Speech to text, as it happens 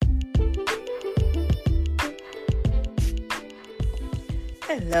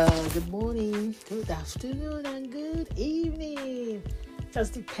Hello, good morning, good afternoon, and good evening.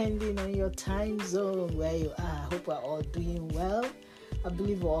 Just depending on your time zone where you are. I hope we're all doing well. I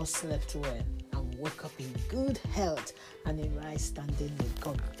believe we all slept well and woke up in good health and in right standing with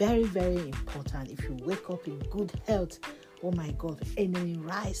God. Very, very important. If you wake up in good health, oh my God, and in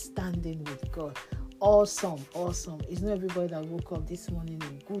right standing with God. Awesome. It's not everybody that woke up this morning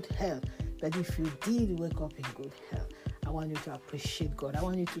in good health, but if you did wake up in good health, I want you to appreciate God. I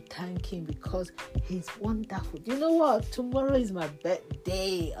want you to thank Him because He's wonderful. You know what? Tomorrow is my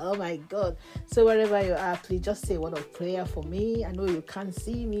birthday. Oh my God. So wherever you are, please just say a word of prayer for me. I know you can't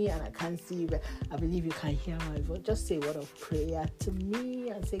see me and I can't see you, but I believe you can hear my voice. Just say a word of prayer to me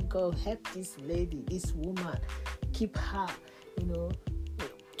and say, God, help this lady, this woman. Keep her,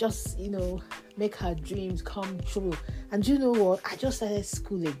 just, make her dreams come true. And you know what? I just started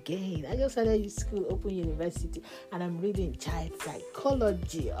school again. I just started school, Open University, and I'm reading child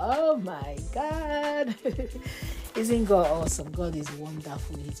psychology. Oh my God. Isn't God awesome? God is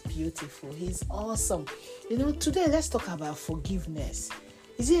wonderful. He's beautiful. He's awesome. Today let's talk about forgiveness.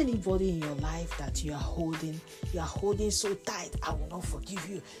 Is there anybody in your life that you are holding so tight? I will not forgive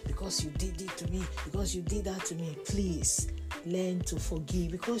you because you did it to me, because you did that to me. Please learn to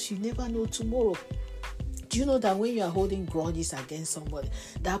forgive because you never know tomorrow. Do you know that when you are holding grudges against somebody,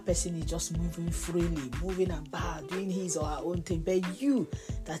 that person is just moving freely, moving about, doing his or her own thing. But you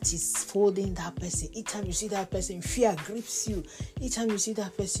that is holding that person, each time you see that person, fear grips you. Each time you see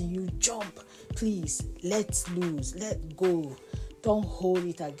that person, you jump. Please, let loose, let go. Don't hold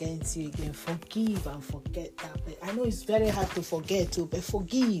it against you again. Forgive and forget that. I know it's very hard to forget too, but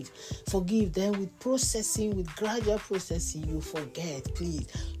forgive. Then with gradual processing, you forget. Please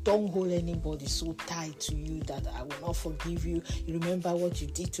don't hold anybody so tight to you that I will not forgive you. You remember what you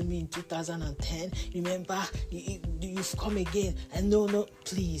did to me in 2010. Remember you've come again. And no,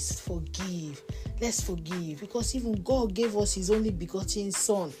 please forgive. Let's forgive because even God gave us His only begotten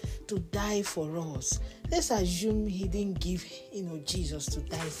Son to die for us. Let's assume He didn't give, Jesus to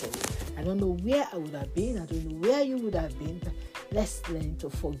die for us. I don't know where I would have been. I don't know where you would have been. But let's learn to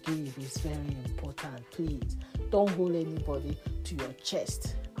forgive. It's very important. Please don't hold anybody to your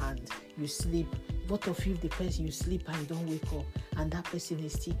chest and you sleep. Both of you, the person you sleep and you don't wake up, and that person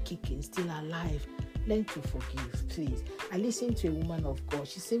is still kicking, still alive. Learn to forgive, please. I listened to a woman of God.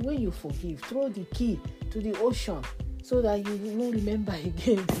 She said, when you forgive, throw the key to the ocean so that you won't remember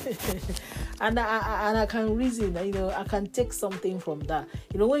again. and I can reason, I can take something from that.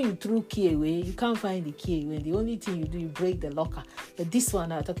 When you threw key away, you can't find the key away. The only thing you do, you break the locker. But this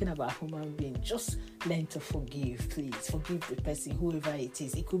one, I'm talking about human being. Just learn to forgive, please. Forgive the person, whoever it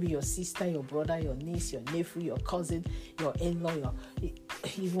is. It could be your sister, your brother, your niece, your nephew, your cousin, your in-law, your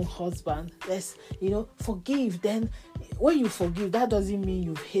even husband. Let's, forgive. Then when you forgive, that doesn't mean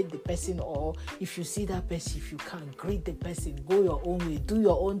you hate the person, or if you see that person, if you can't greet the person, go your own way, do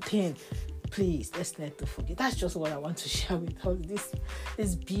your own thing. Please, let's learn to forgive. That's just what I want to share with us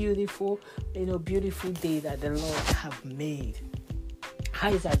this beautiful, beautiful day that the Lord have made.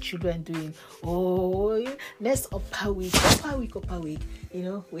 How is our children doing? Oh, next upper week.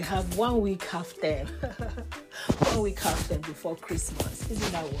 We have 1 week half term. 1 week half term before Christmas.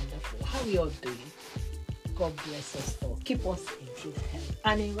 Isn't that wonderful? How are we all doing? God bless us all. Keep us in good health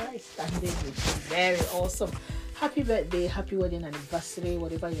and in right standing with you. Very awesome. Happy birthday, happy wedding anniversary,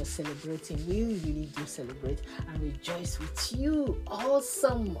 whatever you're celebrating. We really do celebrate and rejoice with you.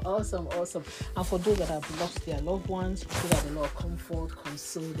 Awesome. And for those that have lost their loved ones, pray that the Lord comfort,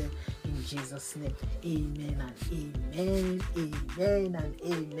 console them in Jesus' name. Amen and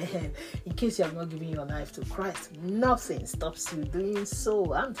amen. In case you have not given your life to Christ, nothing stops you doing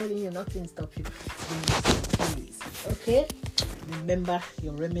so. I'm telling you, nothing stops you doing so. Please. Okay? Remember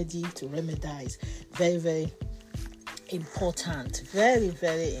your remedy to remedize. Very, very important. Very,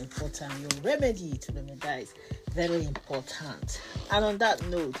 very important. Your remedy to remedize. Very important. And on that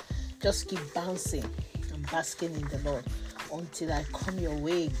note, just keep bouncing and basking in the Lord until I come your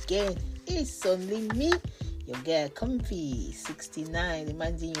way again. It's only me, your girl Comfy 69,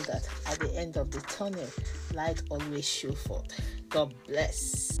 reminding you that at the end of the tunnel, light always show forth. God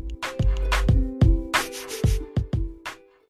bless.